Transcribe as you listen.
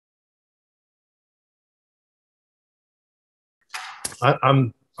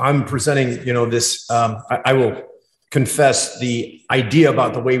I'm presenting, this. I will confess the idea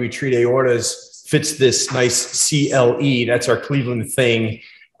about the way we treat aortas fits this nice CLE. That's our Cleveland thing.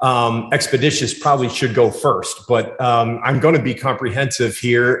 Expeditious probably should go first, but I'm going to be comprehensive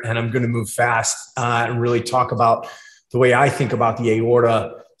here, and I'm going to move fast and really talk about the way I think about the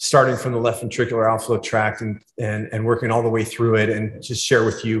aorta, starting from the left ventricular outflow tract and working all the way through it, and just share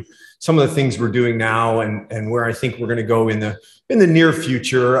with you some of the things we're doing now and where I think we're going to go in the near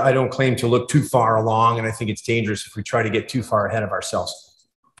future. I don't claim to look too far along, and I think it's dangerous if we try to get too far ahead of ourselves.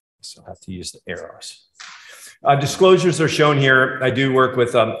 So I have to use the arrows. Disclosures are shown here. I do work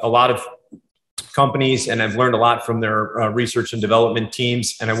with a lot of companies, and I've learned a lot from their research and development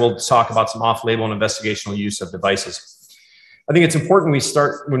teams, and I will talk about some off-label and investigational use of devices. I think it's important we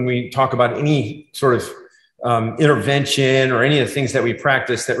start when we talk about any sort of intervention or any of the things that we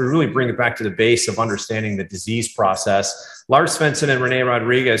practice, that we really bring it back to the base of understanding the disease process. Lars Svensson and Renee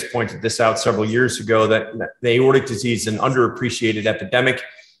Rodriguez pointed this out several years ago, that the aortic disease is an underappreciated epidemic,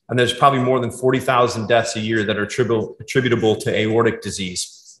 and there's probably more than 40,000 deaths a year that are attributable to aortic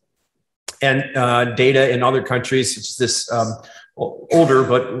disease. And data in other countries, such as this older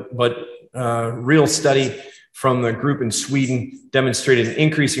but real study from the group in Sweden, demonstrated an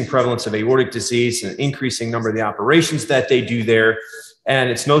increasing prevalence of aortic disease and an increasing number of the operations that they do there. And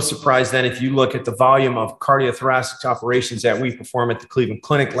it's no surprise then, if you look at the volume of cardiothoracic operations that we perform at the Cleveland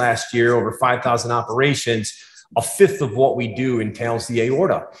Clinic last year, over 5,000 operations, a fifth of what we do entails the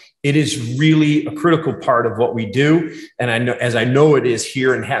aorta. It is really a critical part of what we do. And I know, as I know it is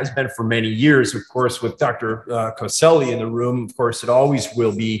here and has been for many years, of course, with Dr. Roselli in the room, of course, it always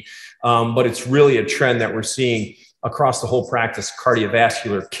will be. But it's really a trend that we're seeing across the whole practice of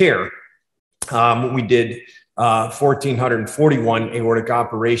cardiovascular care. We did 1,441 aortic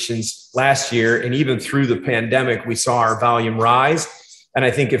operations last year. And even through the pandemic, we saw our volume rise. And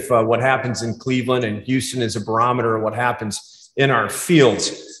I think if what happens in Cleveland and Houston is a barometer of what happens in our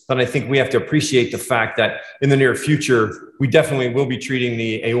fields, then I think we have to appreciate the fact that in the near future, we definitely will be treating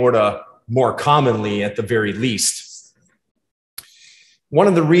the aorta more commonly at the very least. One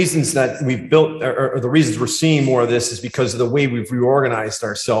of the reasons that we've built, or the reasons we're seeing more of this, is because of the way we've reorganized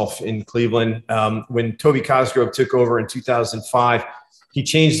ourselves in Cleveland. When Toby Cosgrove took over in 2005, he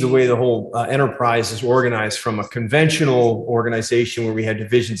changed the way the whole enterprise is organized, from a conventional organization where we had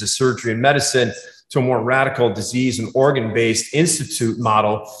divisions of surgery and medicine to a more radical disease and organ-based institute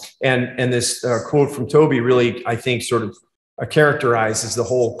model. And this quote from Toby really, I think, sort of characterizes the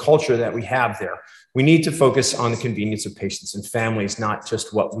whole culture that we have there. We need to focus on the convenience of patients and families, not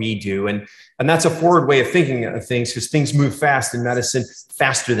just what we do. And that's a forward way of thinking of things, because things move fast in medicine,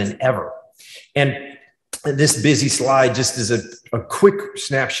 faster than ever. And this busy slide just is a quick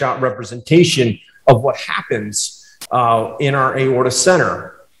snapshot representation of what happens in our aorta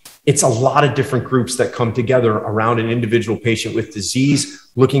center. It's a lot of different groups that come together around an individual patient with disease,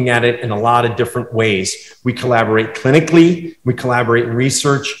 looking at it in a lot of different ways. We collaborate clinically, we collaborate in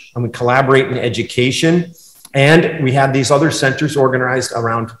research, and we collaborate in education. And we have these other centers organized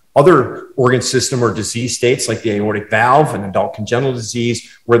around other organ system or disease states, like the aortic valve and adult congenital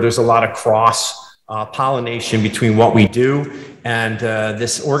disease, where there's a lot of cross pollination between what we do. And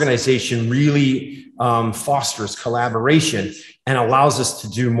this organization really fosters collaboration and allows us to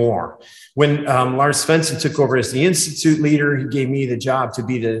do more. When Lars Svensson took over as the institute leader, he gave me the job to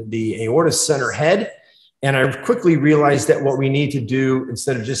be the aorta center head. And I quickly realized that what we need to do,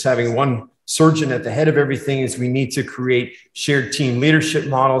 instead of just having one surgeon at the head of everything, is we need to create shared team leadership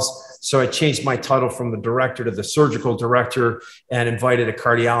models. So I changed my title from the director to the surgical director, and invited a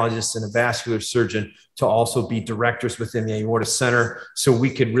cardiologist and a vascular surgeon to also be directors within the aorta center, so we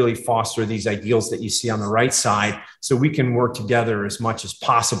could really foster these ideals that you see on the right side, so we can work together as much as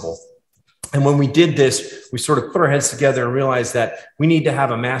possible. And when we did this, we sort of put our heads together and realized that we need to have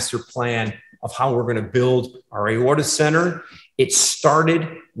a master plan of how we're going to build our aorta center. It started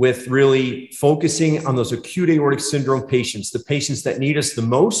with really focusing on those acute aortic syndrome patients, the patients that need us the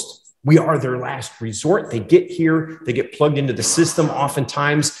most. We are their last resort. They get here, they get plugged into the system,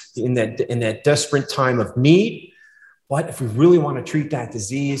 oftentimes in that desperate time of need. But if we really want to treat that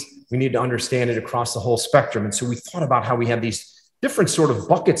disease, we need to understand it across the whole spectrum. And so we thought about how we have these different sort of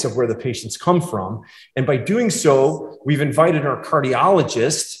buckets of where the patients come from. And by doing so, we've invited our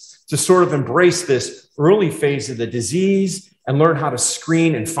cardiologists to sort of embrace this early phase of the disease and learn how to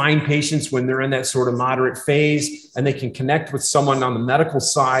screen and find patients when they're in that sort of moderate phase. And they can connect with someone on the medical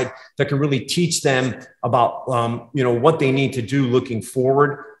side that can really teach them about what they need to do looking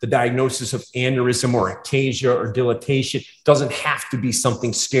forward. The diagnosis of aneurysm or ectasia or dilatation doesn't have to be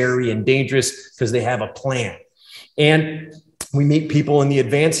something scary and dangerous, because they have a plan. And We meet people in the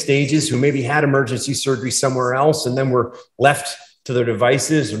advanced stages who maybe had emergency surgery somewhere else and then were left to their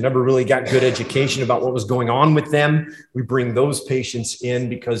devices or never really got good education about what was going on with them. We bring those patients in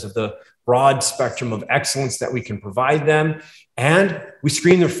because of the broad spectrum of excellence that we can provide them. And we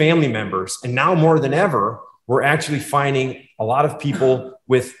screen their family members. And now more than ever, we're actually finding a lot of people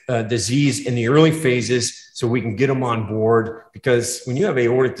with disease in the early phases so we can get them on board, because when you have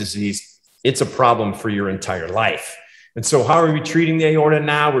aortic disease, it's a problem for your entire life. And so how are we treating the aorta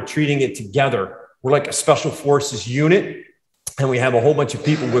now? We're treating it together. We're like a special forces unit, and we have a whole bunch of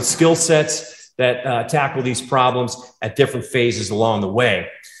people with skill sets that tackle these problems at different phases along the way.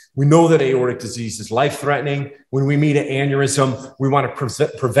 We know that aortic disease is life-threatening. When we meet an aneurysm, we want to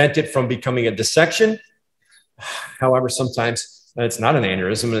prevent it from becoming a dissection. However, sometimes it's not an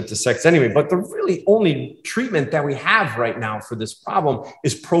aneurysm and it dissects anyway. But the really only treatment that we have right now for this problem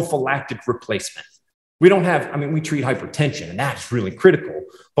is prophylactic replacement. We don't have, I mean, we treat hypertension, and that's really critical,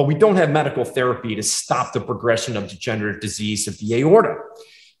 but we don't have medical therapy to stop the progression of degenerative disease of the aorta.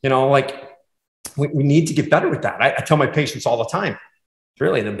 You know, like we need to get better with that. I tell my patients all the time,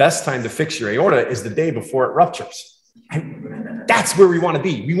 really, the best time to fix your aorta is the day before it ruptures. That's where we want to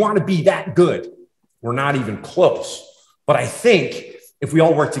be. We want to be that good. We're not even close. But I think if we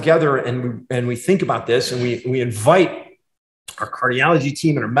all work together and we think about this and we invite our cardiology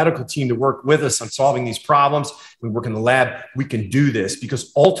team and our medical team to work with us on solving these problems, we work in the lab, we can do this,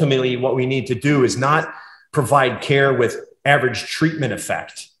 because ultimately what we need to do is not provide care with average treatment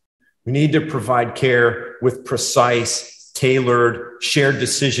effect. We need to provide care with precise, tailored, shared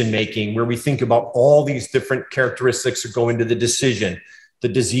decision-making, where we think about all these different characteristics that go into the decision, the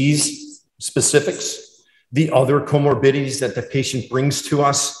disease specifics, the other comorbidities that the patient brings to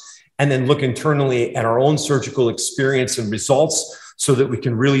us, and then look internally at our own surgical experience and results so that we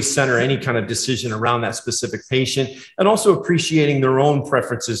can really center any kind of decision around that specific patient, and also appreciating their own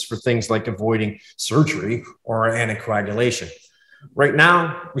preferences for things like avoiding surgery or anticoagulation. Right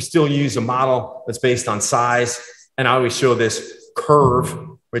now, we still use a model that's based on size. And I always show this curve,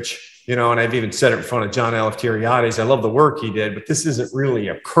 which, you know, and I've even said it in front of John Eleftheriades. I love the work he did, but this isn't really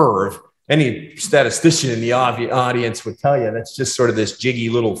a curve. Any statistician in the audience would tell you that's just sort of this jiggy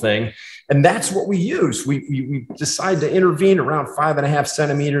little thing. And that's what we use. We decide to intervene around 5.5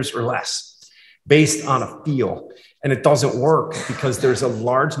 centimeters or less based on a feel. And it doesn't work because there's a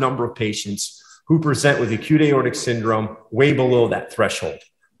large number of patients who present with acute aortic syndrome way below that threshold.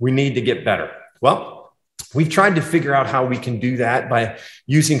 We need to get better. Well, we've tried to figure out how we can do that by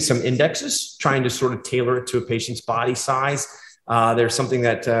using some indexes, trying to sort of tailor it to a patient's body size. There's something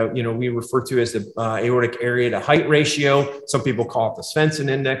that we refer to as the aortic area to height ratio. Some people call it the Svensson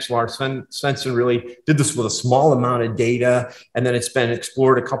index. Lars Svensson really did this with a small amount of data, and then it's been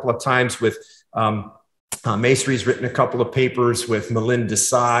explored a couple of times with Maestry's written a couple of papers with Melinda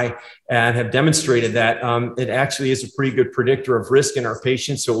Desai and have demonstrated that it actually is a pretty good predictor of risk in our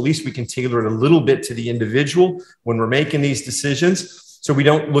patients. So at least we can tailor it a little bit to the individual when we're making these decisions. So we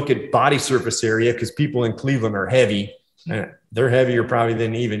don't look at body surface area, because people in Cleveland are heavy. They're heavier probably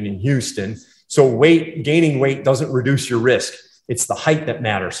than even in Houston. So gaining weight doesn't reduce your risk. It's the height that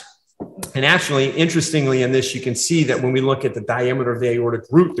matters. And actually, interestingly, in this, you can see that when we look at the diameter of the aortic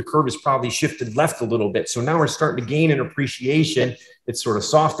root, the curve is probably shifted left a little bit. So now we're starting to gain an appreciation. It's sort of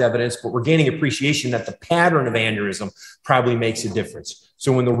soft evidence, but we're gaining appreciation that the pattern of aneurysm probably makes a difference.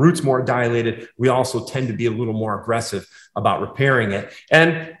 So when the root's more dilated, we also tend to be a little more aggressive about repairing it.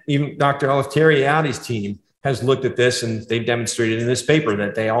 And even Dr. Eleftheriades' team has looked at this, and they've demonstrated in this paper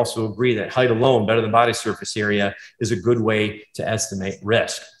that they also agree that height alone, better than body surface area, is a good way to estimate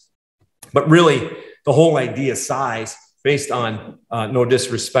risk. But really, the whole idea size, based on no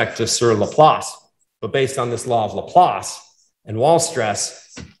disrespect to Sir Laplace, but based on this law of Laplace and wall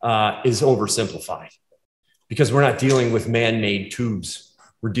stress, is oversimplified, because we're not dealing with man-made tubes.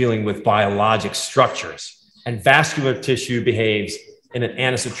 We're dealing with biologic structures, and vascular tissue behaves in an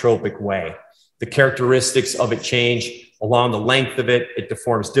anisotropic way. The characteristics of it change along the length of it. It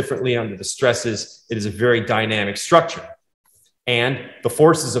deforms differently under the stresses. It is a very dynamic structure. And the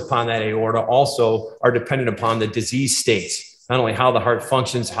forces upon that aorta also are dependent upon the disease states, not only how the heart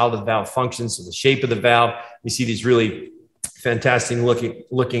functions, how the valve functions, so the shape of the valve. You see these really fantastic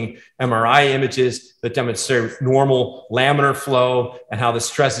looking MRI images that demonstrate normal laminar flow and how the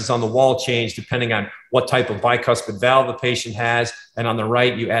stresses on the wall change depending on what type of bicuspid valve the patient has. And on the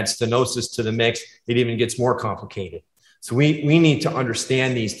right, you add stenosis to the mix. It even gets more complicated. So we need to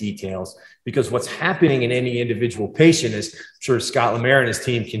understand these details, because what's happening in any individual patient, is I'm sure Scott Lemaire and his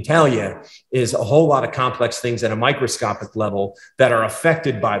team can tell you, is a whole lot of complex things at a microscopic level that are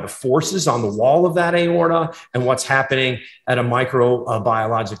affected by the forces on the wall of that aorta and what's happening at a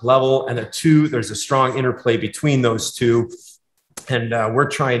microbiologic level. And there's a strong interplay between those two. And we're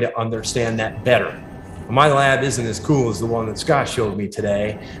trying to understand that better. My lab isn't as cool as the one that Scott showed me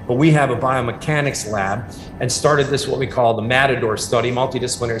today, but we have a biomechanics lab and started this, what we call the Matador study,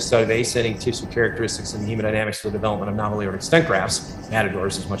 multidisciplinary study of ascending tissue characteristics and hemodynamics for the development of novel aortic stent grafts.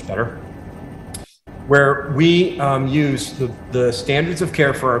 Matadors is much better, where we use the standards of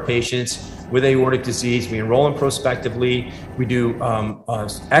care for our patients with aortic disease. We enroll them prospectively. We do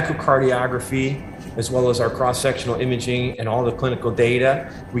echocardiography, as well as our cross-sectional imaging and all the clinical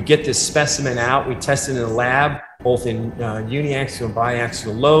data. We get this specimen out, we test it in the lab, both in uniaxial and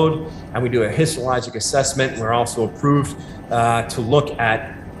biaxial load, and we do a histologic assessment. We're also approved to look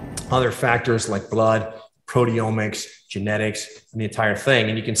at other factors like blood, proteomics, genetics, and the entire thing.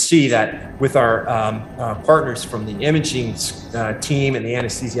 And you can see that with our partners from the imaging team and the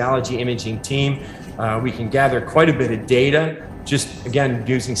anesthesiology imaging team, we can gather quite a bit of data, just again,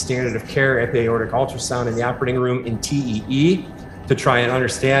 using standard of care epi-aortic ultrasound in the operating room in TEE to try and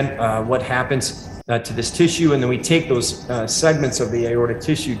understand what happens to this tissue. And then we take those segments of the aortic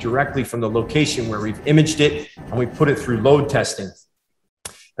tissue directly from the location where we've imaged it, and we put it through load testing.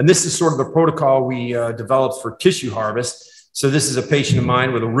 And this is sort of the protocol we developed for tissue harvest. So this is a patient of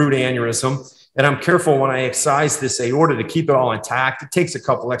mine with a root aneurysm. And I'm careful when I excise this aorta to keep it all intact. It takes a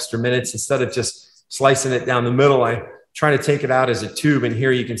couple extra minutes. Instead of just slicing it down the middle, I try to take it out as a tube. And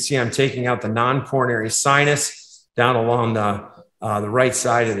here you can see I'm taking out the non-coronary sinus down along the right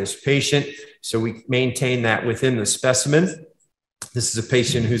side of this patient. So we maintain that within the specimen. This is a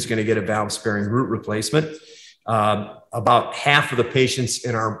patient who's going to get a valve-sparing root replacement. About half of the patients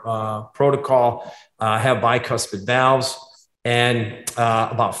in our protocol have bicuspid valves, and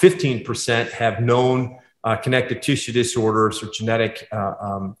about 15% have known connective tissue disorders or genetic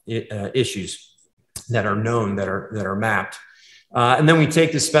issues that are known, that are mapped. And then we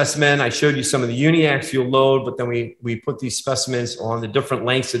take the specimen. I showed you some of the uniaxial load, but then we put these specimens on the different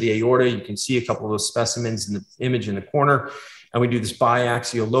lengths of the aorta. You can see a couple of those specimens in the image in the corner. And we do this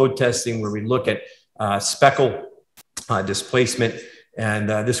biaxial load testing where we look at speckle displacement. And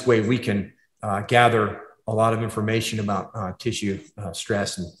this way we can gather a lot of information about tissue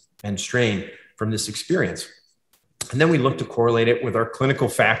stress and strain from this experience. And then we look to correlate it with our clinical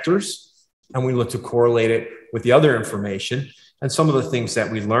factors, and we look to correlate it with the other information. And some of the things that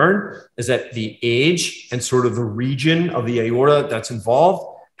we learn is that the age and sort of the region of the aorta that's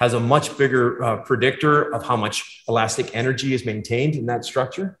involved has a much bigger predictor of how much elastic energy is maintained in that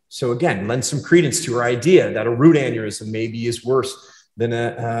structure. So again, lend some credence to our idea that a root aneurysm maybe is worse than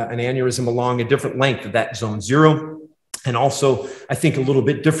an aneurysm along a different length of that zone 0. And also, I think a little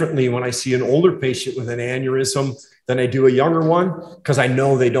bit differently when I see an older patient with an aneurysm than I do a younger one, because I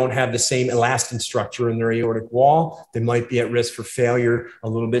know they don't have the same elastin structure in their aortic wall. They might be at risk for failure a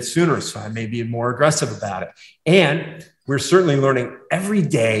little bit sooner, so I may be more aggressive about it. And we're certainly learning every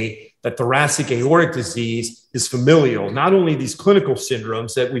day that thoracic aortic disease is familial. Not only these clinical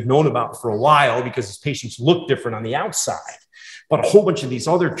syndromes that we've known about for a while because these patients look different on the outside, but a whole bunch of these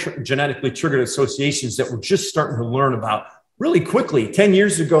other genetically triggered associations that we're just starting to learn about really quickly. 10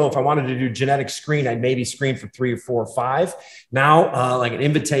 years ago, if I wanted to do genetic screen, I'd maybe screen for 3 or 4 or 5. Now, like an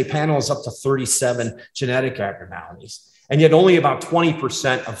Invitae panel is up to 37 genetic abnormalities. And yet only about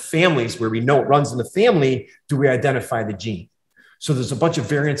 20% of families where we know it runs in the family do we identify the gene. So there's a bunch of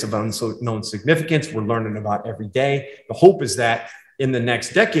variants of unknown significance we're learning about every day. The hope is that in the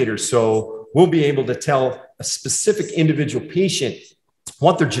next decade or so, we'll be able to tell a specific individual patient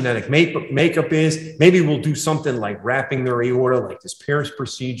what their genetic makeup is. Maybe we'll do something like wrapping their aorta, like this Paris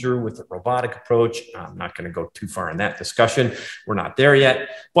procedure with a robotic approach. I'm not going to go too far in that discussion. We're not there yet,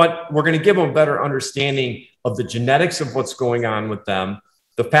 but we're going to give them a better understanding of the genetics of what's going on with them,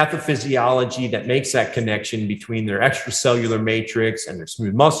 the pathophysiology that makes that connection between their extracellular matrix and their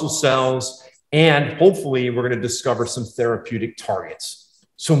smooth muscle cells. And hopefully we're going to discover some therapeutic targets.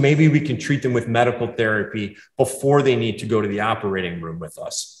 So maybe we can treat them with medical therapy before they need to go to the operating room with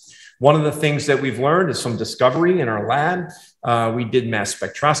us. One of the things that we've learned is some discovery in our lab. We did mass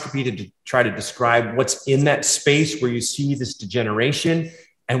spectroscopy to try to describe what's in that space where you see this degeneration.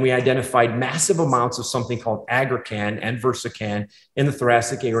 And we identified massive amounts of something called aggrecan and versacan in the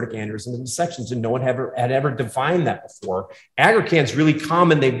thoracic aortic aneurysm dissections, and no one had ever defined that before. Aggrecan is really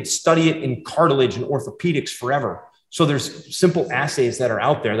common. They study it in cartilage and orthopedics forever. So there's simple assays that are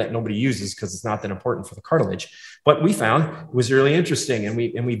out there that nobody uses because it's not that important for the cartilage. But we found it was really interesting, and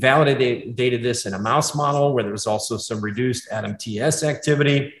we validated this in a mouse model where there was also some reduced ADAM-TS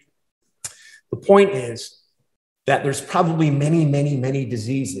activity. The point is that there's probably many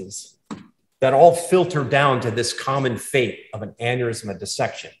diseases that all filter down to this common fate of an aneurysm and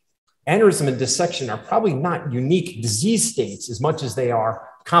dissection. Aneurysm and dissection are probably not unique disease states as much as they are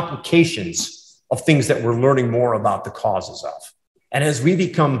complications of things that we're learning more about the causes of. And as we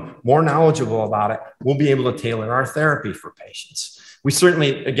become more knowledgeable about it, we'll be able to tailor our therapy for patients. We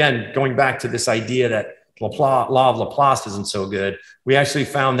certainly, again, going back to this idea that law of Laplace isn't so good, we actually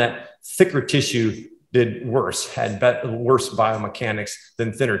found that thicker tissue did worse, had worse biomechanics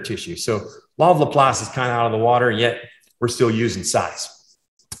than thinner tissue. So law of Laplace is kind of out of the water, yet we're still using size.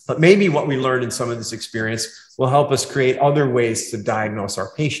 But maybe what we learned in some of this experience will help us create other ways to diagnose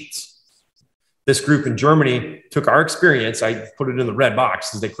our patients. This group in Germany took our experience, I put it in the red box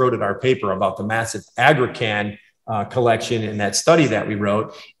because they quoted our paper about the massive aggrecan collection in that study that we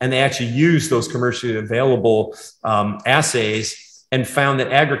wrote, and they actually used those commercially available assays and found that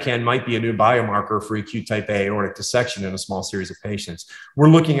aggrecan might be a new biomarker for acute type A aortic dissection in a small series of patients. We're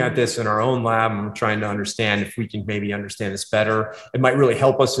looking at this in our own lab, and we're trying to understand if we can maybe understand this better. It might really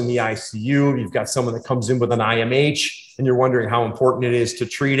help us in the ICU. You've got someone that comes in with an IMH, and you're wondering how important it is to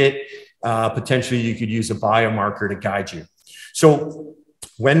treat it. Potentially, you could use a biomarker to guide you. So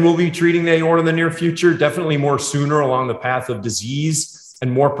when will we be treating the aorta in the near future? Definitely more sooner along the path of disease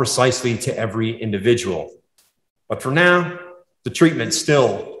and more precisely to every individual. But for now, the treatment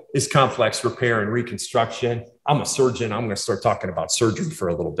still is complex repair and reconstruction. I'm a surgeon. I'm going to start talking about surgery for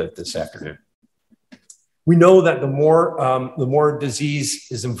a little bit this afternoon. We know that the more disease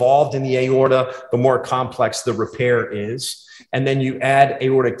is involved in the aorta, the more complex the repair is. And then you add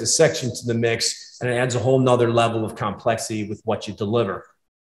aortic dissection to the mix, and it adds a whole nother level of complexity with what you deliver.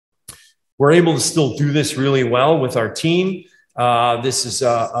 We're able to still do this really well with our team. This is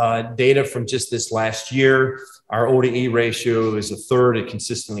data from just this last year. Our O/E ratio is 1/3. It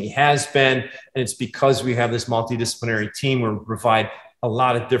consistently has been. And it's because we have this multidisciplinary team where we provide a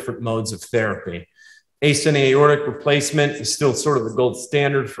lot of different modes of therapy. Ascending aortic replacement is still sort of the gold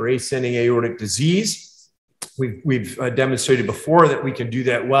standard for ascending aortic disease. We've demonstrated before that we can do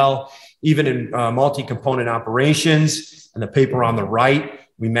that well, even in multi-component operations. And the paper on the right,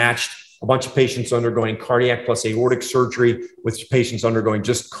 we matched a bunch of patients undergoing cardiac plus aortic surgery with patients undergoing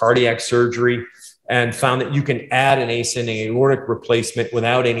just cardiac surgery, and found that you can add an ascending aortic replacement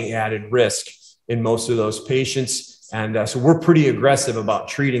without any added risk in most of those patients. And so we're pretty aggressive about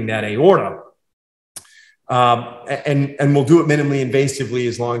treating that aorta. And we'll do it minimally invasively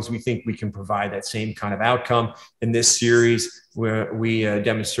as long as we think we can provide that same kind of outcome. In this series, where we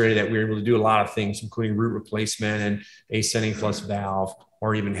demonstrated that we were able to do a lot of things, including root replacement and ascending plus valve,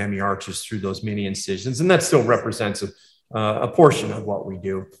 or even hemiarches through those mini incisions. And that still represents a portion of what we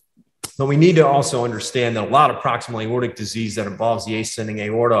do. But we need to also understand that a lot of proximal aortic disease that involves the ascending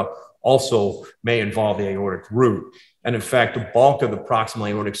aorta also may involve the aortic root. And in fact, the bulk of the proximal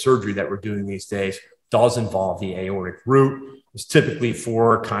aortic surgery that we're doing these days does involve the aortic root. It's typically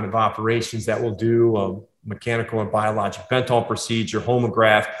for kind of operations that will do a mechanical and biologic Bentall procedure,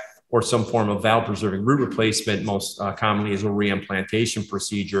 homograft, or some form of valve preserving root replacement, most commonly is a reimplantation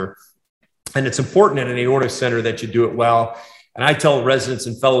procedure. And it's important at an aortic center that you do it well. And I tell residents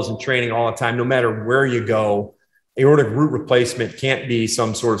and fellows in training all the time, no matter where you go, aortic root replacement can't be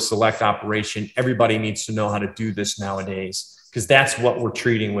some sort of select operation. Everybody needs to know how to do this nowadays, because that's what we're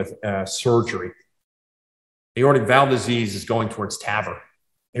treating with surgery. Aortic valve disease is going towards TAVR.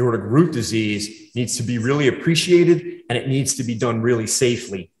 Aortic root disease needs to be really appreciated, and it needs to be done really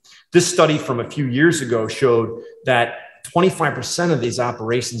safely. This study from a few years ago showed that 25% of these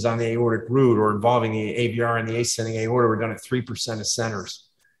operations on the aortic root or involving the AVR and the ascending aorta were done at 3% of centers.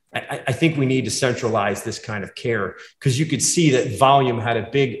 I think we need to centralize this kind of care, because you could see that volume had a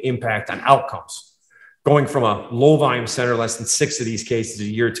big impact on outcomes. Going from a low volume center, less than 6 of these cases a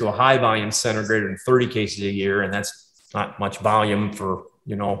year, to a high volume center, greater than 30 cases a year. And that's not much volume for,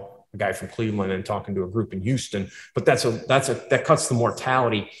 you know, a guy from Cleveland and talking to a group in Houston, but that cuts the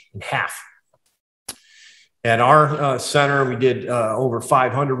mortality in half. At our center, we did over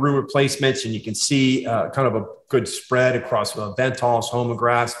 500 root replacements, and you can see kind of a good spread across Bentalls,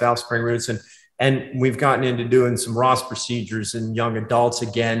 homografts, valve spring roots, and we've gotten into doing some Ross procedures in young adults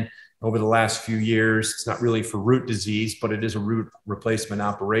again over the last few years. It's not really for root disease, but it is a root replacement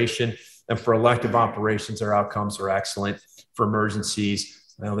operation. And for elective operations, our outcomes are excellent. For emergencies,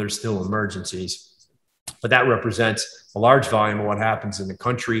 well, there's still emergencies, but that represents a large volume of what happens in the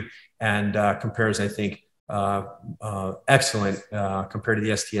country, and compares, I think, excellent compared to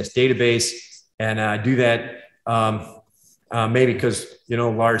the STS database. And I do that maybe because, you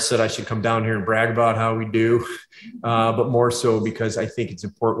know, Lars said I should come down here and brag about how we do, but more so because I think it's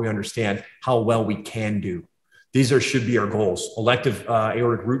important we understand how well we can do. Should be our goals. Elective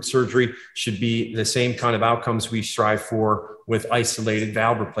aortic root surgery should be the same kind of outcomes we strive for with isolated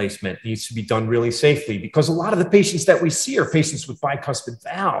valve replacement. It needs to be done really safely because a lot of the patients that we see are patients with bicuspid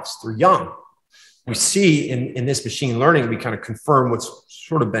valves. They're young. We see in this machine learning, we kind of confirm what's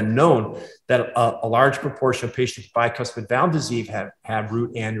sort of been known, that a large proportion of patients with bicuspid valve disease have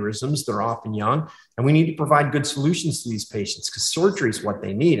root aneurysms. They're often young, and we need to provide good solutions to these patients because surgery is what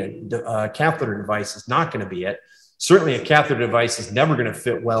they need. A catheter device is not going to be it. Certainly a catheter device is never going to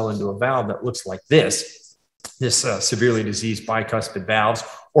fit well into a valve that looks like this severely diseased bicuspid valves,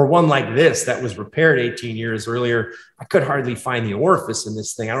 or one like this that was repaired 18 years earlier. I could hardly find the orifice in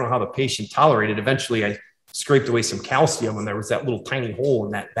this thing. I don't know how the patient tolerated. Eventually, I scraped away some calcium and there was that little tiny hole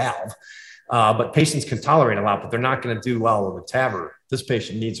in that valve. But patients can tolerate a lot, but they're not going to do well with a TAVR. This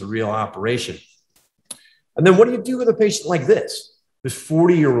patient needs a real operation. And then what do you do with a patient like this? This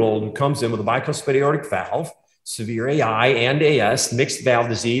 40-year-old who comes in with a bicuspid aortic valve, severe AI and AS. Mixed valve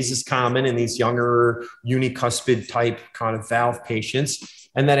disease is common in these younger unicuspid type kind of valve patients.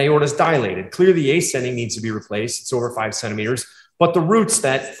 And that aorta is dilated. Clearly, the ascending needs to be replaced. It's over 5 centimeters. But the root's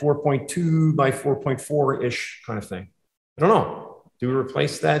that 4.2 by 4.4-ish kind of thing. I don't know. Do we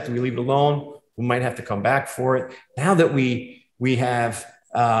replace that? Do we leave it alone? We might have to come back for it. Now that we have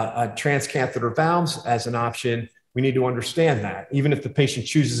transcatheter valves as an option, we need to understand that. Even if the patient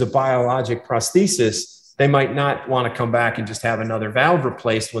chooses a biologic prosthesis, they might not want to come back and just have another valve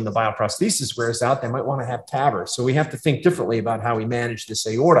replaced when the bioprosthesis wears out. They might want to have TAVR. So we have to think differently about how we manage this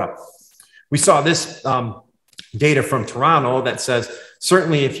aorta. We saw this data from Toronto that says,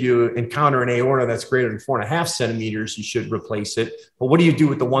 certainly if you encounter an aorta that's greater than 4.5 centimeters, you should replace it. But what do you do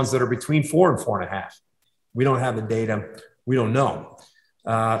with the ones that are between 4 and 4.5? We don't have the data. We don't know.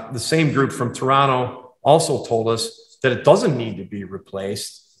 The same group from Toronto also told us that it doesn't need to be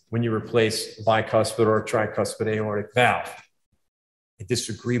replaced when you replace a bicuspid or a tricuspid aortic valve. I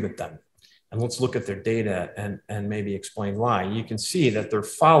disagree with them. And let's look at their data and maybe explain why. You can see that their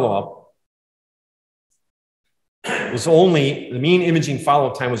follow-up was only, the mean imaging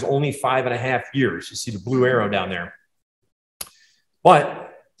follow-up time was only 5.5 years. You see the blue arrow down there.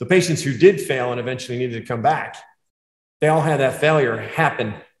 But the patients who did fail and eventually needed to come back, they all had that failure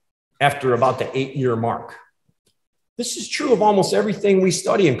happen after about the 8-year mark. This is true of almost everything we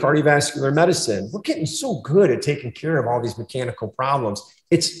study in cardiovascular medicine. We're getting so good at taking care of all these mechanical problems.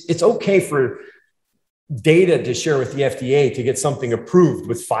 It's okay for data to share with the FDA to get something approved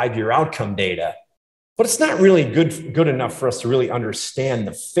with 5-year outcome data, but it's not really good enough for us to really understand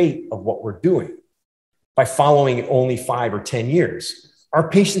the fate of what we're doing by following it only 5 or 10 years. Our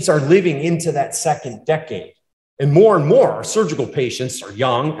patients are living into that second decade, and more our surgical patients are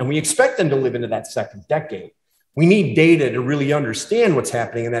young, and we expect them to live into that second decade. We need data to really understand what's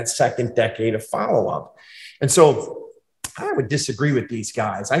happening in that second decade of follow-up. And so I would disagree with these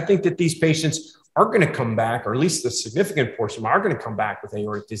guys. I think that these patients are going to come back, or at least a significant portion are going to come back with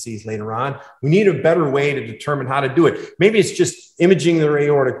aortic disease later on. We need a better way to determine how to do it. Maybe it's just imaging their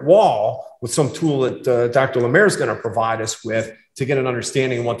aortic wall with some tool that Dr. Lemaire is going to provide us with to get an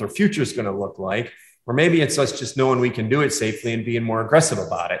understanding of what their future is going to look like. Or maybe it's us just knowing we can do it safely and being more aggressive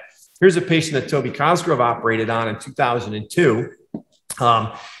about it. Here's a patient that Toby Cosgrove operated on in 2002.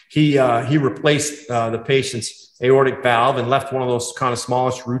 He replaced the patient's aortic valve and left one of those kind of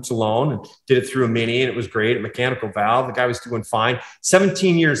smallest roots alone and did it through a mini, and it was great, a mechanical valve. The guy was doing fine.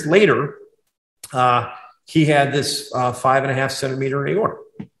 17 years later, he had this 5.5 centimeter aorta.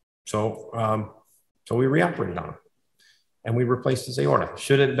 So we reoperated on him and we replaced his aorta.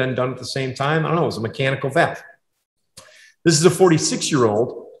 Should it have been done at the same time? I don't know. It was a mechanical valve. This is a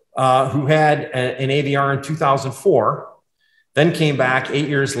 46-year-old who had an AVR in 2004, then came back 8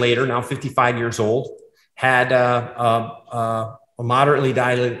 years later, now 55 years old, had a moderately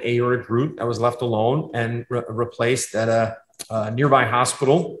dilated aortic root that was left alone and replaced at a nearby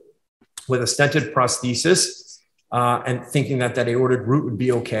hospital with a stented prosthesis and thinking that aortic root would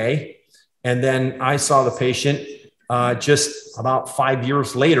be okay. And then I saw the patient just about 5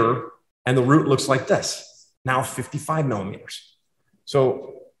 years later, and the root looks like this, now 55 millimeters. So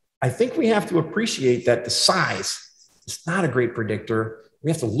I think we have to appreciate that the size is not a great predictor. We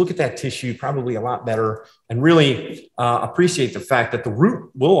have to look at that tissue probably a lot better and really appreciate the fact that the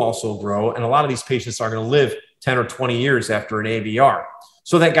root will also grow. And a lot of these patients are going to live 10 or 20 years after an AVR.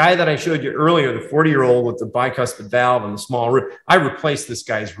 So that guy that I showed you earlier, the 40-year-old with the bicuspid valve and the small root, I replaced this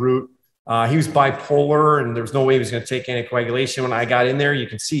guy's root. He was bipolar, and there was no way he was going to take anticoagulation. When I got in there, you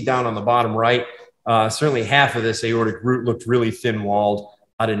can see down on the bottom right, certainly half of this aortic root looked really thin-walled.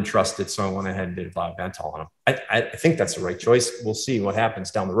 I didn't trust it, so I went ahead and did a Biobental on him. I think that's the right choice. We'll see what happens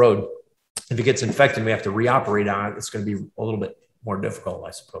down the road. If it gets infected and we have to reoperate on it, it's going to be a little bit more difficult,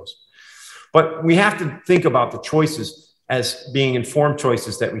 I suppose. But we have to think about the choices as being informed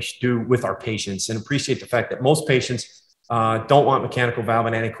choices that we should do with our patients, and appreciate the fact that most patients don't want mechanical valve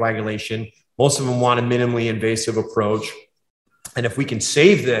and anticoagulation. Most of them want a minimally invasive approach. And if we can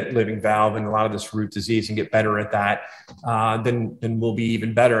save that living valve and a lot of this root disease and get better at that, then we'll be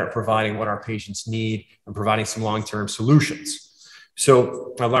even better at providing what our patients need and providing some long-term solutions.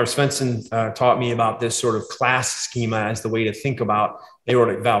 So Lars Svensson taught me about this sort of class schema as the way to think about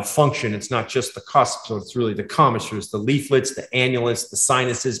aortic valve function. It's not just the cusp, so it's really the commissures, the leaflets, the annulus, the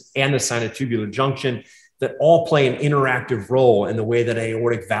sinuses, and the sinotubular junction that all play an interactive role in the way that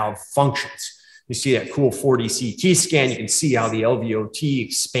aortic valve functions. You see that cool 4D CT scan. You can see how the LVOT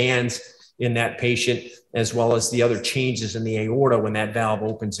expands in that patient, as well as the other changes in the aorta when that valve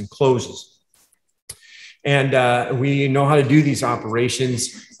opens and closes. And we know how to do these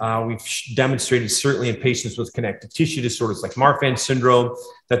operations. We've demonstrated, certainly in patients with connective tissue disorders like Marfan syndrome,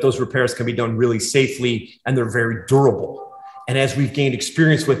 that those repairs can be done really safely and they're very durable. And as we've gained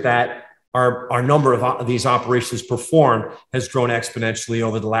experience with that, our number of these operations performed has grown exponentially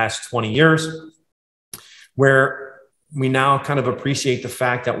over the last 20 years, where we now kind of appreciate the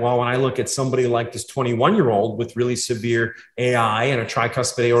fact that, well, when I look at somebody like this 21-year-old with really severe AI and a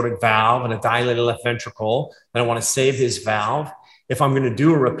tricuspid aortic valve and a dilated left ventricle, and I want to save his valve, if I'm going to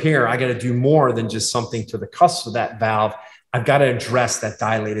do a repair, I got to do more than just something to the cusp of that valve. I've got to address that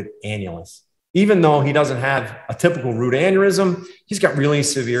dilated annulus. Even though he doesn't have a typical root aneurysm, he's got really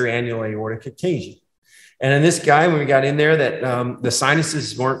severe annular aortic ectasia. And in this guy, when we got in there, that the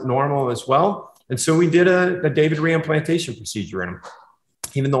sinuses weren't normal as well. And so we did a David reimplantation procedure in him,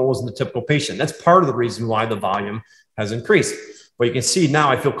 even though it wasn't a typical patient. That's part of the reason why the volume has increased. But you can see now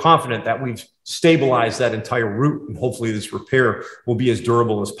I feel confident that we've stabilized that entire root, and hopefully this repair will be as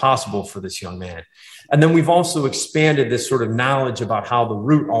durable as possible for this young man. And then we've also expanded this sort of knowledge about how the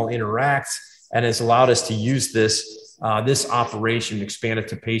root all interacts, and has allowed us to use this operation, expand it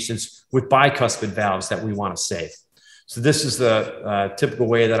to patients with bicuspid valves that we want to save. So this is the typical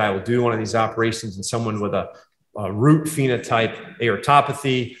way that I will do one of these operations in someone with a root phenotype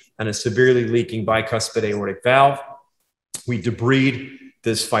aortopathy and a severely leaking bicuspid aortic valve. We debride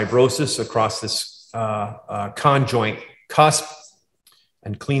this fibrosis across this conjoint cusp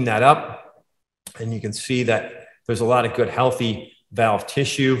and clean that up. And you can see that there's a lot of good healthy valve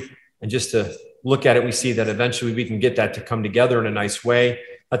tissue. And just to look at it, we see that eventually we can get that to come together in a nice way.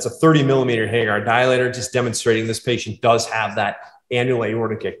 That's a 30 millimeter Hagar dilator, just demonstrating this patient does have that annular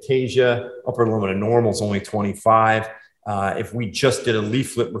aortic ectasia. Upper limit of normal is only 25. If we just did a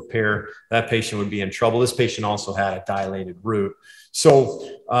leaflet repair, that patient would be in trouble. This patient also had a dilated root.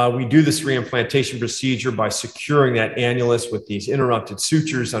 So we do this reimplantation procedure by securing that annulus with these interrupted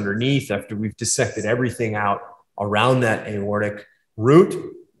sutures underneath after we've dissected everything out around that aortic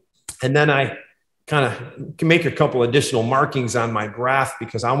root. And then I kind of can make a couple additional markings on my graph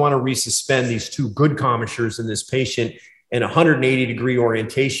because I want to resuspend these two good commissures in this patient in 180-degree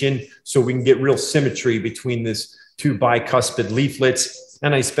orientation so we can get real symmetry between these two bicuspid leaflets.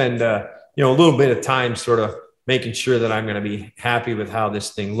 And I spend a little bit of time sort of making sure that I'm going to be happy with how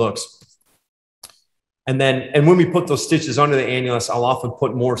this thing looks. And when we put those stitches under the annulus, I'll often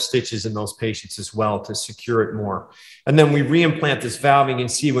put more stitches in those patients as well to secure it more. And then we reimplant this valve. You can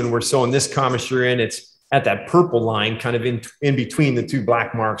see when we're sewing this commissure in, it's at that purple line, kind of in between the two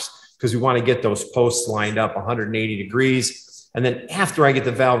black marks, because we want to get those posts lined up 180 degrees. And then after I get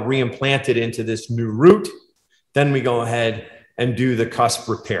the valve reimplanted into this new root, then we go ahead and do the cusp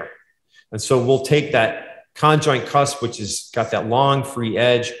repair. And so we'll take that conjoint cusp, which has got that long free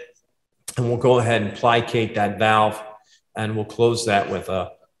edge, and we'll go ahead and plicate that valve, and we'll close that with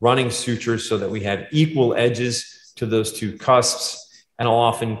a running suture so that we have equal edges to those two cusps. And I'll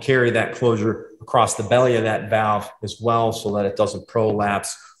often carry that closure across the belly of that valve as well so that it doesn't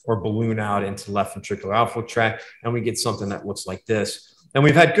prolapse or balloon out into the left ventricular outflow tract. And we get something that looks like this. And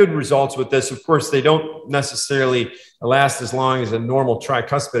we've had good results with this. Of course, they don't necessarily last as long as a normal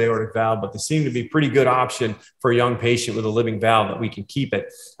tricuspid aortic valve, but they seem to be a pretty good option for a young patient with a living valve that we can keep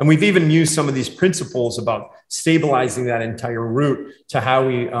it. And we've even used some of these principles about stabilizing that entire route to how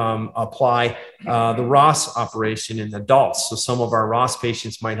we apply the Ross operation in adults. So some of our Ross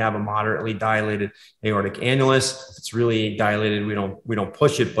patients might have a moderately dilated aortic annulus. If it's really dilated, we don't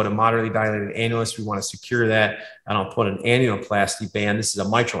push it, but a moderately dilated annulus, we want to secure that. And I'll put an annuloplasty band. This is a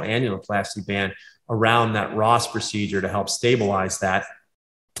mitral annuloplasty band around that Ross procedure to help stabilize that.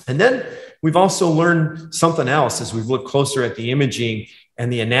 And then we've also learned something else as we've looked closer at the imaging and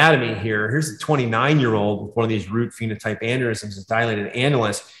the anatomy here. Here's a 29-year-old with one of these root phenotype aneurysms, a dilated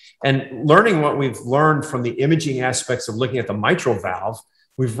annulus. And learning what we've learned from the imaging aspects of looking at the mitral valve,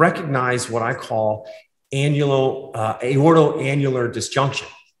 we've recognized what I call aortoannular disjunction.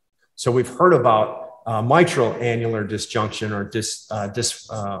 So we've heard about mitral annular disjunction or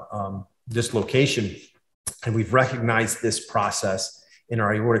dislocation, and we've recognized this process in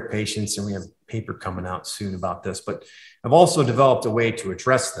our aortic patients, and we have a paper coming out soon about this. But I've also developed a way to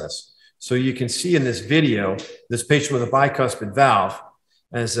address this. So you can see in this video, this patient with a bicuspid valve,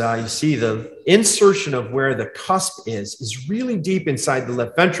 as you see the insertion of where the cusp is really deep inside the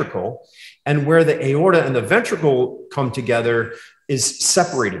left ventricle, and where the aorta and the ventricle come together is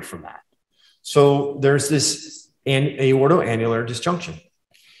separated from that. So there's this aortoannular disjunction.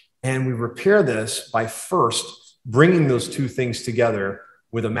 And we repair this by first bringing those two things together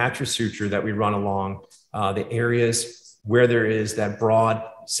with a mattress suture that we run along the areas where there is that broad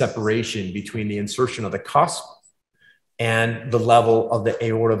separation between the insertion of the cusp and the level of the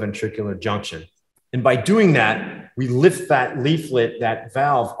aortoventricular junction. And by doing that, we lift that leaflet, that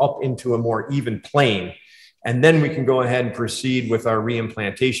valve up into a more even plane. And then we can go ahead and proceed with our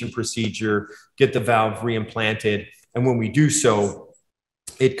reimplantation procedure, get the valve reimplanted. And when we do so,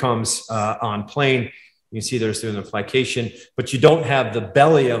 it comes on plane. You can see there's an application, but you don't have the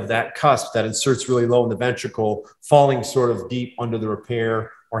belly of that cusp that inserts really low in the ventricle falling sort of deep under the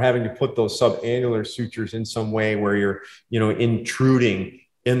repair, or having to put those subannular sutures in some way where you're, intruding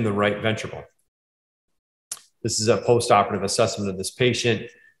in the right ventricle. This is a postoperative assessment of this patient.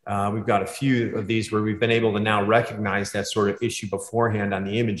 We've got a few of these where we've been able to now recognize that sort of issue beforehand on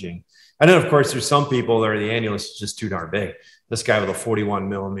the imaging. And then, of course, there's some people that are the annulus is just too darn big. This guy with a 41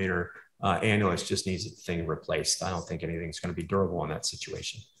 millimeter annulus just needs the thing replaced. I don't think anything's going to be durable in that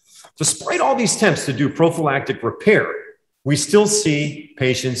situation. Despite all these attempts to do prophylactic repair, we still see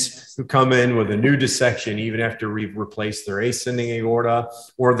patients who come in with a new dissection even after we've replaced their ascending aorta,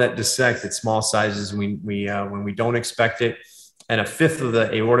 or that dissect at small sizes when we don't expect it. And a fifth of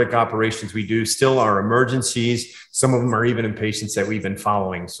the aortic operations we do still are emergencies. Some of them are even in patients that we've been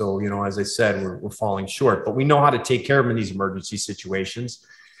following. So, as I said, we're falling short, but we know how to take care of them in these emergency situations.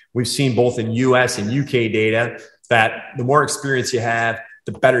 We've seen both in US and UK data that the more experience you have,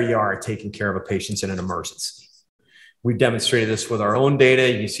 the better you are at taking care of a patient in an emergency. We've demonstrated this with our own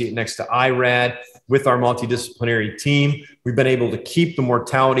data. You see it next to IRAD. With our multidisciplinary team, we've been able to keep the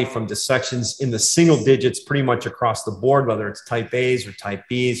mortality from dissections in the single digits pretty much across the board, whether it's type A's or type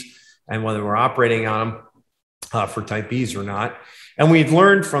B's, and whether we're operating on them for type B's or not. And we've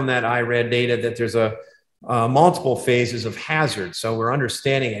learned from that IRAD data that there's multiple phases of hazard. So we're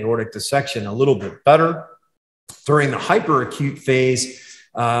understanding aortic dissection a little bit better. During the hyperacute phase,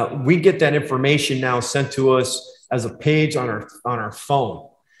 we get that information now sent to us as a page on our phone.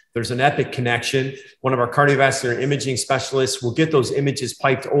 There's an Epic connection. One of our cardiovascular imaging specialists will get those images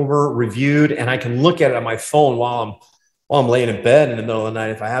piped over, reviewed, and I can look at it on my phone while I'm laying in bed in the middle of the night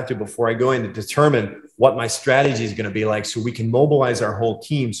if I have to, before I go in, to determine what my strategy is going to be like, so we can mobilize our whole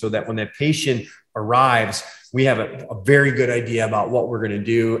team so that when that patient arrives, we have a very good idea about what we're going to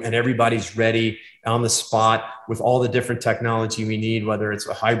do, and everybody's ready on the spot with all the different technology we need, whether it's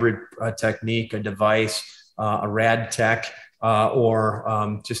a hybrid technique, a device, a rad tech,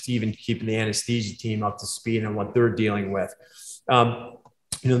 or just even keeping the anesthesia team up to speed on what they're dealing with.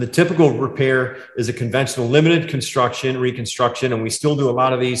 The typical repair is a conventional limited construction, reconstruction, and we still do a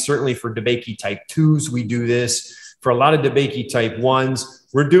lot of these. Certainly for DeBakey type 2s, we do this. For a lot of DeBakey type 1s,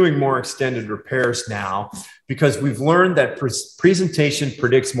 we're doing more extended repairs now because we've learned that presentation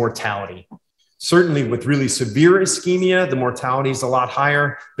predicts mortality. Certainly with really severe ischemia, the mortality is a lot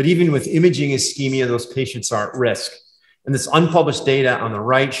higher, but even with imaging ischemia, those patients are at risk. And this unpublished data on the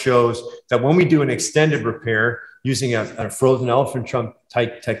right shows that when we do an extended repair using a frozen elephant trunk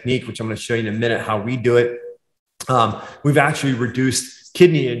type technique, which I'm going to show you in a minute how we do it, we've actually reduced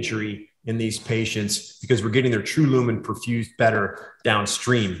kidney injury in these patients because we're getting their true lumen perfused better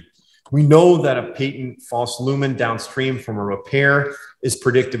downstream. We know that a patent false lumen downstream from a repair is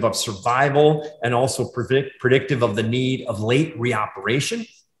predictive of survival and also predictive of the need of late reoperation.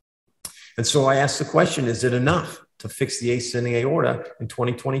 And so I asked the question, is it enough to fix the ascending aorta in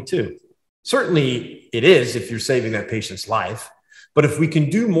 2022? Certainly it is if you're saving that patient's life. But if we can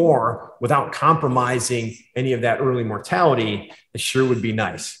do more without compromising any of that early mortality, it sure would be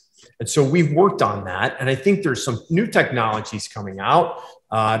nice. And so we've worked on that. And I think there's some new technologies coming out.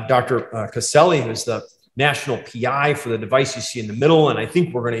 Dr. Roselli, who's the national PI for the device you see in the middle. And I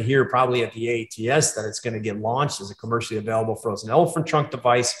think we're going to hear probably at the AATS that it's going to get launched as a commercially available frozen elephant trunk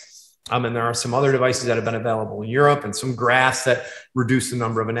device. And there are some other devices that have been available in Europe and some grafts that reduce the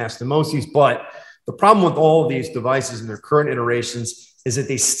number of anastomoses. But the problem with all of these devices in their current iterations is that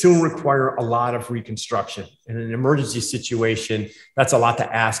they still require a lot of reconstruction. In an emergency situation, that's a lot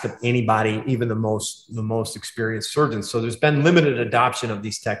to ask of anybody, even the most experienced surgeons. So there's been limited adoption of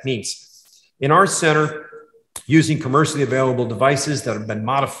these techniques. In our center, using commercially available devices that have been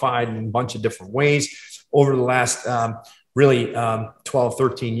modified in a bunch of different ways over the last 12,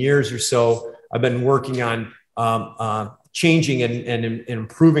 13 years or so, I've been working on changing and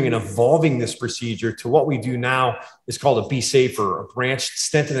improving and evolving this procedure to what we do now is called a Be Safer, a branched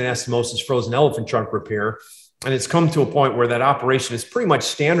stented anastomosis frozen elephant trunk repair. And it's come to a point where that operation is pretty much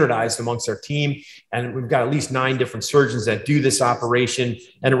standardized amongst our team. And we've got at least 9 different surgeons that do this operation.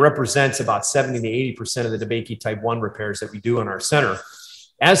 And it represents about 70 to 80% of the DeBakey type 1 repairs that we do in our center.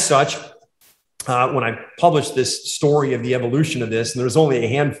 As such, when I published this story of the evolution of this, and there was only a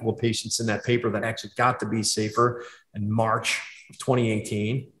handful of patients in that paper that actually got to Be Safer in March of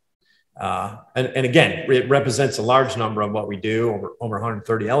 2018. And again, it represents a large number of what we do, over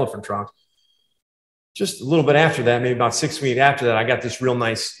 130 elephant trunks. Just a little bit after that, maybe about 6 weeks after that, I got this real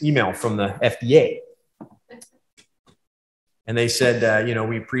nice email from the FDA. And they said,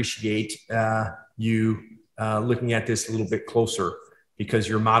 we appreciate you looking at this a little bit closer because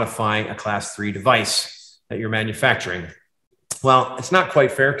you're modifying a class 3 device that you're manufacturing. Well, it's not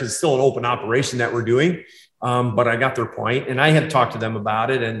quite fair because it's still an open operation that we're doing. But I got their point, and I had talked to them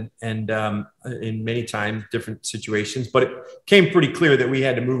about it and in many times different situations, but it came pretty clear that we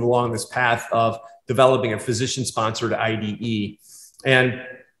had to move along this path of developing a physician-sponsored IDE. And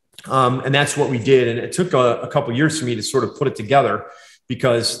that's what we did. And it took a couple of years for me to sort of put it together,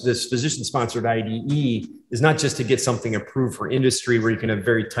 because this physician-sponsored IDE is not just to get something approved for industry where you can have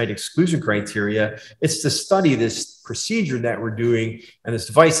very tight exclusion criteria. It's to study this procedure that we're doing and this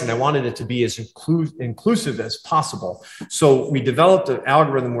device, and I wanted it to be as inclusive as possible. So we developed an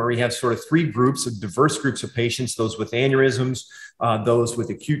algorithm where we have sort of 3 groups of diverse groups of patients, those with aneurysms, those with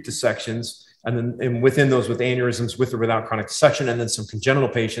acute dissections, and within those with aneurysms with or without chronic dissection, and then some congenital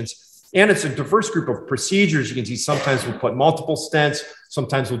patients. And it's a diverse group of procedures. You can see sometimes we'll put multiple stents,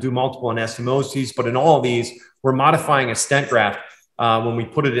 sometimes we'll do multiple anastomoses, but in all of these, we're modifying a stent graft when we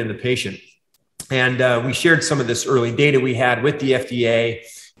put it in the patient. And we shared some of this early data we had with the FDA.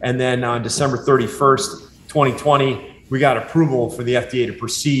 And then on December 31st, 2020, we got approval for the FDA to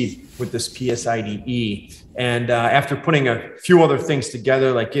proceed with this PSIDE. And after putting a few other things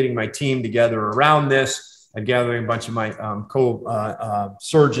together, like getting my team together around this, and gathering a bunch of my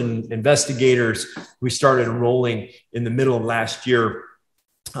co-surgeon investigators, we started enrolling in the middle of last year,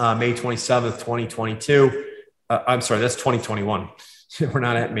 May 27th, 2022. I'm sorry, that's 2021. We're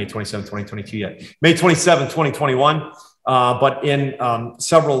not at May 27th, 2022 yet. May 27th, 2021. But in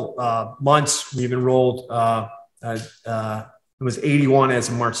several months, we've enrolled, it was 81 as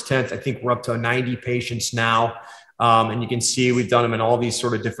of March 10th. I think we're up to 90 patients now. And you can see we've done them in all these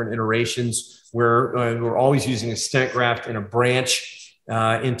sort of different iterations where we're always using a stent graft in a branch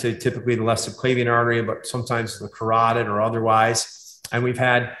into typically the left subclavian artery, but sometimes the carotid or otherwise. And we've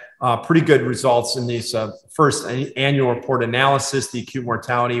had pretty good results in these first annual report analysis. The acute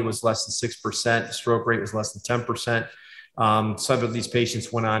mortality was less than 6%. The stroke rate was less than 10%. Some of these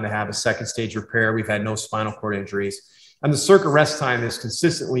patients went on to have a second stage repair. We've had no spinal cord injuries. And the circuit rest time has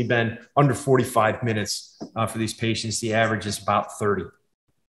consistently been under 45 minutes for these patients. The average is about 30.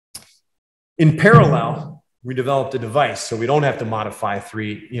 In parallel, we developed a device so we don't have to modify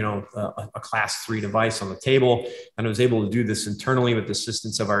a class 3 device on the table. And I was able to do this internally with the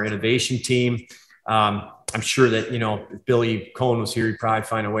assistance of our innovation team. I'm sure that, if Billy Cohen was here, he'd probably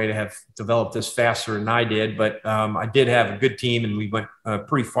find a way to have developed this faster than I did. But I did have a good team, and we went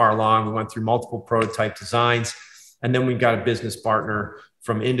pretty far along. We went through multiple prototype designs. And then we got a business partner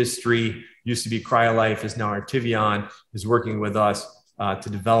from industry, used to be CryoLife, is now Artivion, is working with us to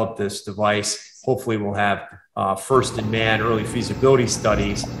develop this device. Hopefully we'll have first in man early feasibility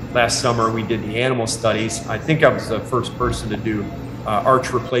studies. Last summer, we did the animal studies. I think I was the first person to do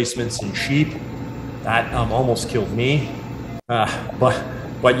arch replacements in sheep. That almost killed me.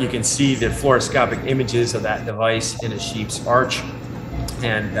 but you can see the fluoroscopic images of that device in a sheep's arch.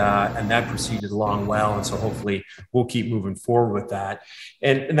 And that proceeded along well. And so hopefully we'll keep moving forward with that.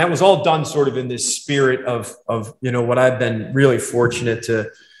 And that was all done sort of in this spirit of what I've been really fortunate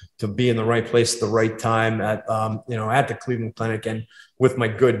to be in the right place at the right time at the Cleveland Clinic, and with my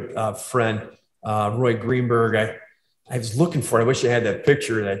good friend, Roy Greenberg. I was looking for it. I wish I had that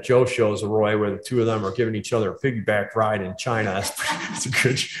picture that Joe shows of Roy, where the two of them are giving each other a piggyback ride in China. It's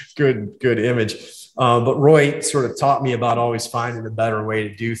a good image. But Roy sort of taught me about always finding a better way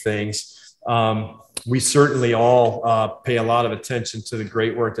to do things. We certainly all pay a lot of attention to the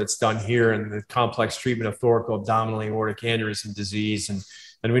great work that's done here in the complex treatment of thoracoabdominal aortic aneurysm disease.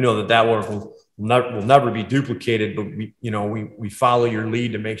 And we know that work will never be duplicated, but we follow your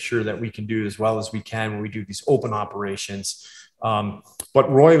lead to make sure that we can do as well as we can when we do these open operations.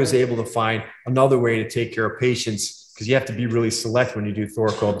 But Roy was able to find another way to take care of patients, because you have to be really select when you do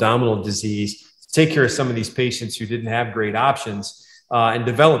thoracoabdominal disease, take care of some of these patients who didn't have great options, and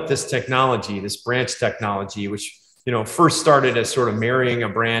develop this technology, this branch technology, which first started as sort of marrying a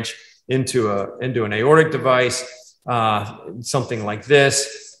branch into an aortic device, something like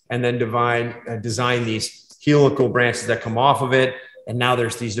this, and then design these helical branches that come off of it. And now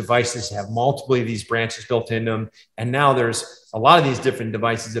there's these devices that have multiple of these branches built into them. And now there's a lot of these different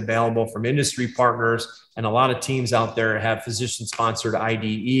devices available from industry partners, and a lot of teams out there have physician-sponsored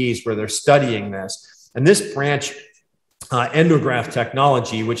IDEs where they're studying this. And this branch endograft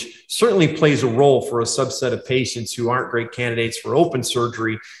technology, which certainly plays a role for a subset of patients who aren't great candidates for open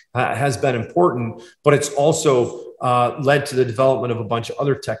surgery, has been important, but it's also led to the development of a bunch of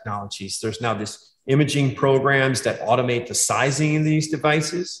other technologies. There's now this imaging programs that automate the sizing of these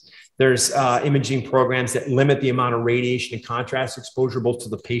devices. There's imaging programs that limit the amount of radiation and contrast exposure both to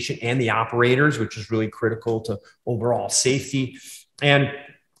the patient and the operators, which is really critical to overall safety. And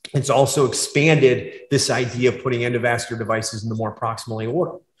it's also expanded this idea of putting endovascular devices in the more proximal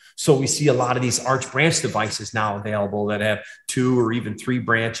aorta. So we see a lot of these arch branch devices now available that have 2 or even 3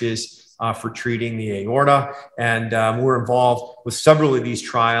 branches for treating the aorta. And we're involved with several of these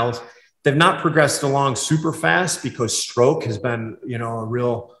trials. They've not progressed along super fast because stroke has been, a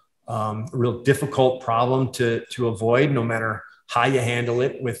real difficult problem to avoid, no matter how you handle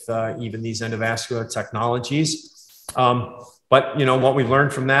it with even these endovascular technologies. But what we've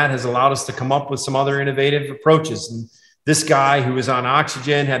learned from that has allowed us to come up with some other innovative approaches. And this guy who was on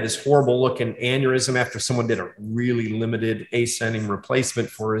oxygen had this horrible looking aneurysm after someone did a really limited ascending replacement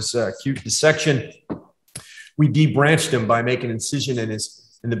for his acute dissection. We debranched him by making an incision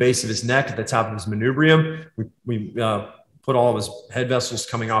in the base of his neck at the top of his manubrium. We put all of his head vessels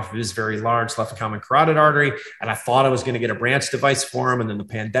coming off of his very large left common carotid artery. And I thought I was going to get a branch device for him. And then the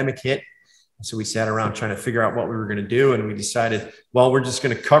pandemic hit. So we sat around trying to figure out what we were going to do. And we decided, well, we're just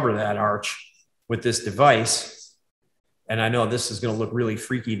going to cover that arch with this device. And I know this is going to look really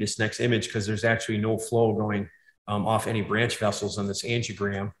freaky, this next image, because there's actually no flow going off any branch vessels on this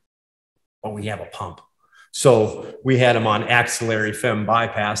angiogram, but we have a pump. So we had him on axillary fem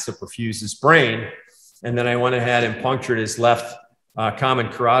bypass to perfuse his brain. And then I went ahead and punctured his left common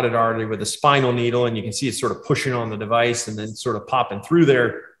carotid artery with a spinal needle. And you can see it sort of pushing on the device and then sort of popping through there.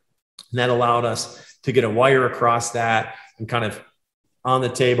 And that allowed us to get a wire across that and kind of on the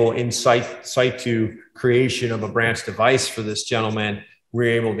table in situ creation of a branch device for this gentleman. We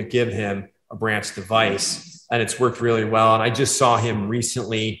were able to give him a branch device, and it's worked really well. And I just saw him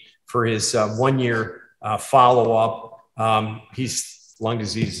recently for his 1-year follow-up. His lung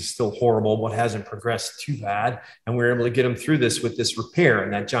disease is still horrible, but hasn't progressed too bad. And we were able to get him through this with this repair,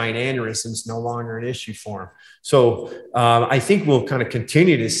 and that giant aneurysm is no longer an issue for him. So I think we'll kind of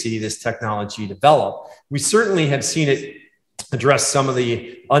continue to see this technology develop. We certainly have seen it address some of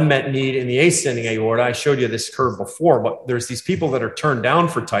the unmet need in the ascending aorta. I showed you this curve before, but there's these people that are turned down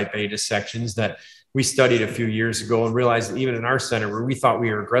for type A dissections that we studied a few years ago and realized that even in our center where we thought we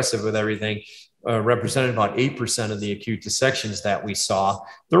were aggressive with everything, represented about 8% of the acute dissections that we saw.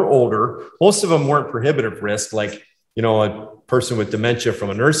 They're older. Most of them weren't prohibitive risk, like, a person with dementia from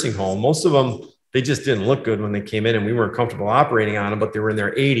a nursing home. Most of them, they just didn't look good when they came in and we weren't comfortable operating on them, but they were in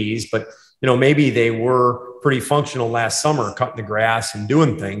their 80s. But, maybe they were pretty functional last summer, cutting the grass and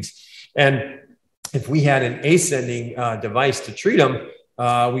doing things. And if we had an ascending device to treat them,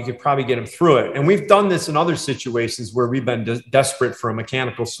 we could probably get them through it. And we've done this in other situations where we've been desperate for a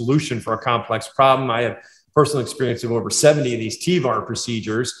mechanical solution for a complex problem. I have personal experience of over 70 of these TVAR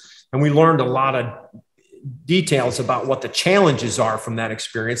procedures, and we learned a lot of details about what the challenges are from that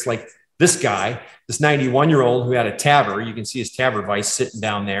experience, like This guy, this 91-year-old who had a TAVR, you can see his TAVR device sitting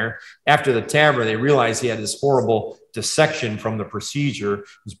down there. After the TAVR, they realized he had this horrible dissection from the procedure.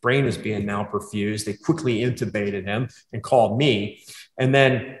 His brain was being malperfused. They quickly intubated him and called me. And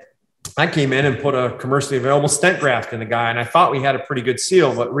then I came in and put a commercially available stent graft in the guy. And I thought we had a pretty good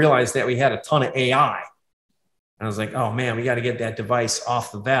seal, but realized that we had a ton of AI. And I was like, oh man, we got to get that device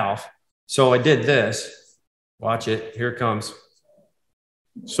off the valve. So I did this. Watch it. Here it comes.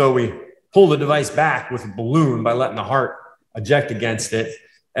 So we pull the device back with a balloon by letting the heart eject against it.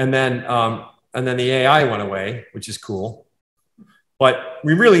 And then the AI went away, which is cool. But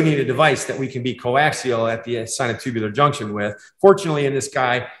we really need a device that we can be coaxial at the sinotubular junction with. Fortunately, in this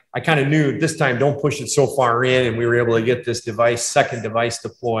guy, I kind of knew this time, don't push it so far in. And we were able to get this device, second device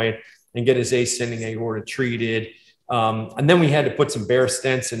deployed and get his ascending aorta treated. And then we had to put some bare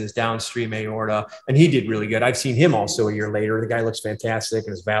stents in his downstream aorta, and he did really good. I've seen him also a year later. The guy looks fantastic,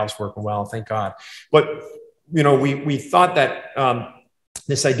 and his valve's working well, thank God. But, you know, we thought that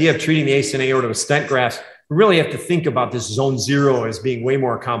this idea of treating the ascending aorta with stent grafts, we really have to think about this zone 0 as being way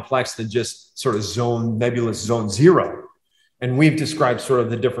more complex than just sort of nebulous zone 0. And we've described sort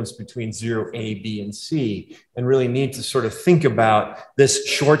of the difference between 0, A, B, and C, and really need to sort of think about this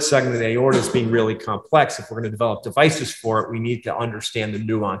short segment of the aorta as being really complex. If we're going to develop devices for it, we need to understand the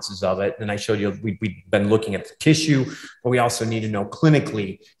nuances of it. And I showed you, we've been looking at the tissue, but we also need to know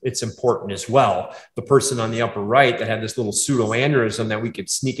clinically it's important as well. The person on the upper right that had this little pseudoaneurysm that we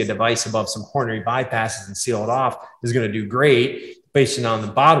could sneak a device above some coronary bypasses and seal it off is going to do great. The patient on the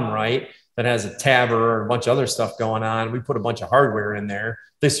bottom right that has a TAVR or a bunch of other stuff going on. We put a bunch of hardware in there.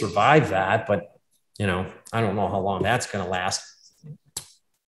 They survive that, but you know, I don't know how long that's going to last.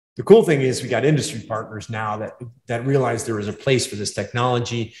 The cool thing is we got industry partners now that realize there is a place for this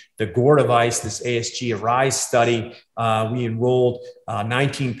technology. The Gore device, this ASG Arise study, we enrolled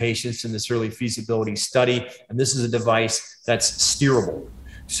 19 patients in this early feasibility study. And this is a device that's steerable.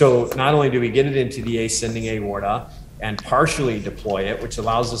 So not only do we get it into the ascending aorta, and partially deploy it, which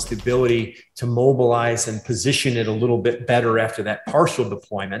allows us the ability to mobilize and position it a little bit better after that partial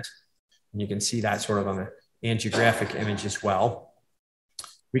deployment. And you can see that sort of on the angiographic image as well.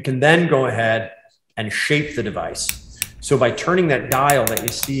 We can then go ahead and shape the device. So by turning that dial that you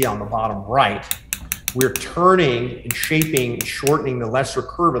see on the bottom right, we're turning and shaping and shortening the lesser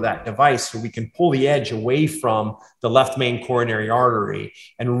curve of that device so we can pull the edge away from the left main coronary artery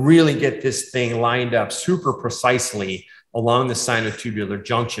and really get this thing lined up super precisely along the sinotubular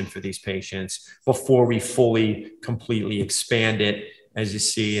junction for these patients before we fully, completely expand it. As you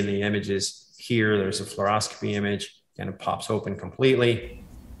see in the images here, there's a fluoroscopy image and it pops open completely.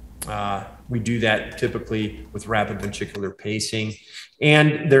 We do that typically with rapid ventricular pacing.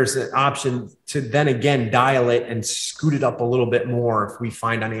 And there's an option to then again dial it and scoot it up a little bit more if we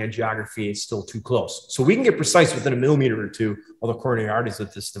find on angiography it's still too close. So we can get precise within a millimeter or two of the coronary arteries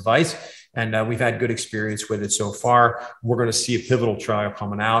with this device. And we've had good experience with it so far. We're going to see a pivotal trial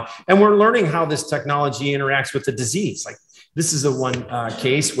coming out. And we're learning how this technology interacts with the disease. Like this is the one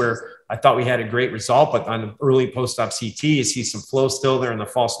case where I thought we had a great result, but on the early post-op CT, you see some flow still there in the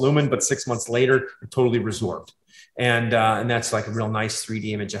false lumen, but 6 months later, it totally resorbed. And that's like a real nice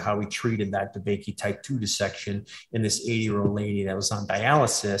 3D image of how we treated that DeBakey type 2 dissection in this 80-year-old lady that was on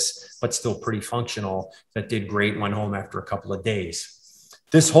dialysis, but still pretty functional, that did great and went home after a couple of days.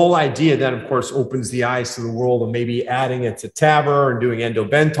 This whole idea then, of course, opens the eyes to the world of maybe adding it to TAVR and doing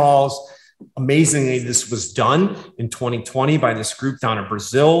endobentals. Amazingly, this was done in 2020 by this group down in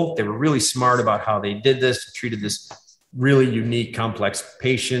Brazil. They were really smart about how they did this, treated this really unique, complex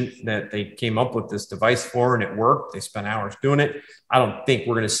patient that they came up with this device for, and it worked. They spent hours doing it. I don't think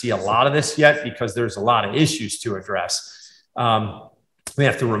we're going to see a lot of this yet because there's a lot of issues to address. We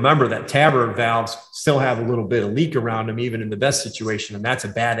have to remember that TAVR valves still have a little bit of leak around them, even in the best situation. And that's a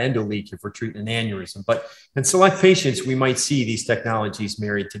bad endo leak if we're treating an aneurysm. But in select patients, we might see these technologies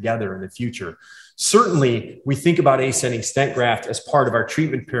married together in the future. Certainly, we think about ascending stent graft as part of our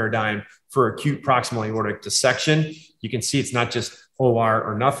treatment paradigm for acute proximal aortic dissection. You can see it's not just OR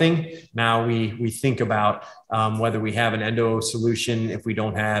or nothing. Now we think about whether we have an endo solution, if we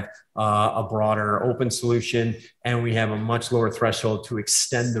don't have a broader open solution, and we have a much lower threshold to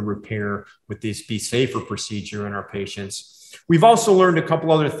extend the repair with this Be Safer procedure in our patients. We've also learned a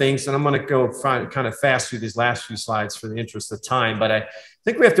couple other things, and I'm going to go kind of fast through these last few slides for the interest of time, but I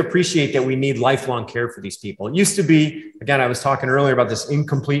think we have to appreciate that we need lifelong care for these people. It used to be, again, I was talking earlier about this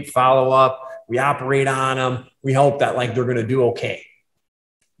incomplete follow-up. We operate on them. We hope that like they're going to do okay.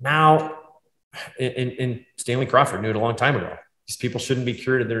 Now, and Stanley Crawford knew it a long time ago. These people shouldn't be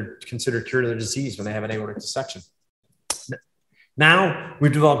considered cured of their disease when they have an aortic dissection. Now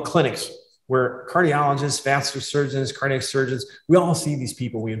we've developed clinics where cardiologists, vascular surgeons, cardiac surgeons, we all see these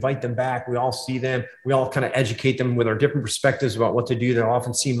people. We invite them back. We all see them. We all kind of educate them with our different perspectives about what to do. They'll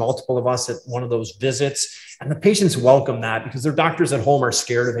often see multiple of us at one of those visits. And the patients welcome that because their doctors at home are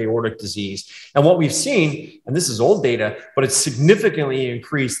scared of aortic disease. And what we've seen, and this is old data, but it's significantly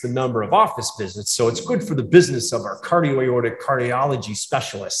increased the number of office visits. So it's good for the business of our cardioaortic cardiology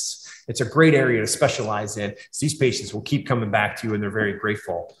specialists. It's a great area to specialize in. So these patients will keep coming back to you and they're very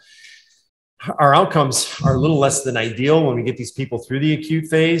grateful. Our outcomes are a little less than ideal when we get these people through the acute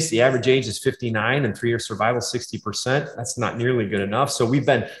phase. The average age is 59 and 3-year survival 60%. That's not nearly good enough. So we've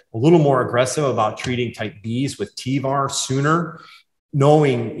been a little more aggressive about treating type Bs with TEVAR sooner,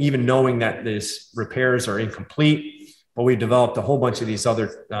 even knowing that these repairs are incomplete. But we've developed a whole bunch of these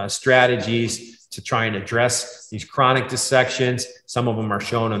other strategies to try and address these chronic dissections. Some of them are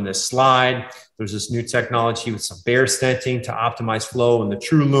shown on this slide. There's this new technology with some bare stenting to optimize flow in the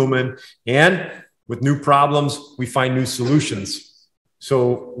true lumen. And with new problems, we find new solutions.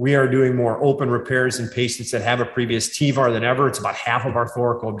 So we are doing more open repairs in patients that have a previous TEVAR than ever. It's about half of our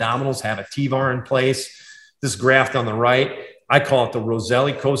thoracoabdominals have a TEVAR in place. This graph on the right, I call it the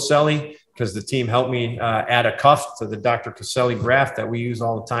Roselli Coselli, because the team helped me add a cuff to the Dr. Coselli graph that we use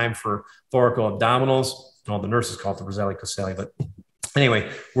all the time for thoracoabdominals. All the nurses call it the Roselli Coselli, but anyway,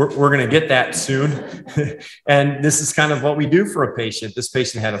 we're going to get that soon. And this is kind of what we do for a patient. This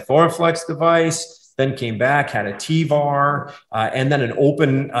patient had a Thoraflex device, then came back, had a TEVAR, and then an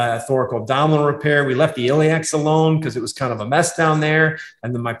open thoracoabdominal repair. We left the iliacs alone because it was kind of a mess down there.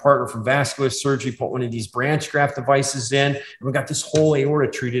 And then my partner from vascular surgery put one of these branch graft devices in, and we got this whole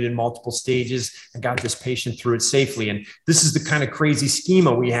aorta treated in multiple stages and got this patient through it safely. And this is the kind of crazy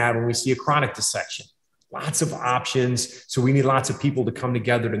schema we have when we see a chronic dissection. Lots of options. So we need lots of people to come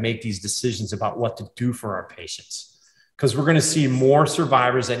together to make these decisions about what to do for our patients. Because we're going to see more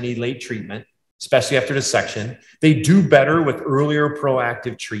survivors that need late treatment, especially after dissection. They do better with earlier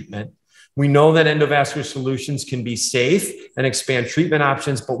proactive treatment. We know that endovascular solutions can be safe and expand treatment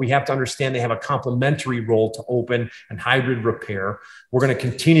options, but we have to understand they have a complementary role to open and hybrid repair. We're going to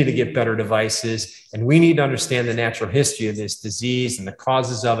continue to get better devices, and we need to understand the natural history of this disease and the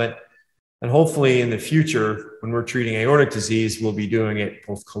causes of it. And hopefully in the future, when we're treating aortic disease, we'll be doing it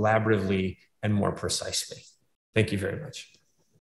both collaboratively and more precisely. Thank you very much.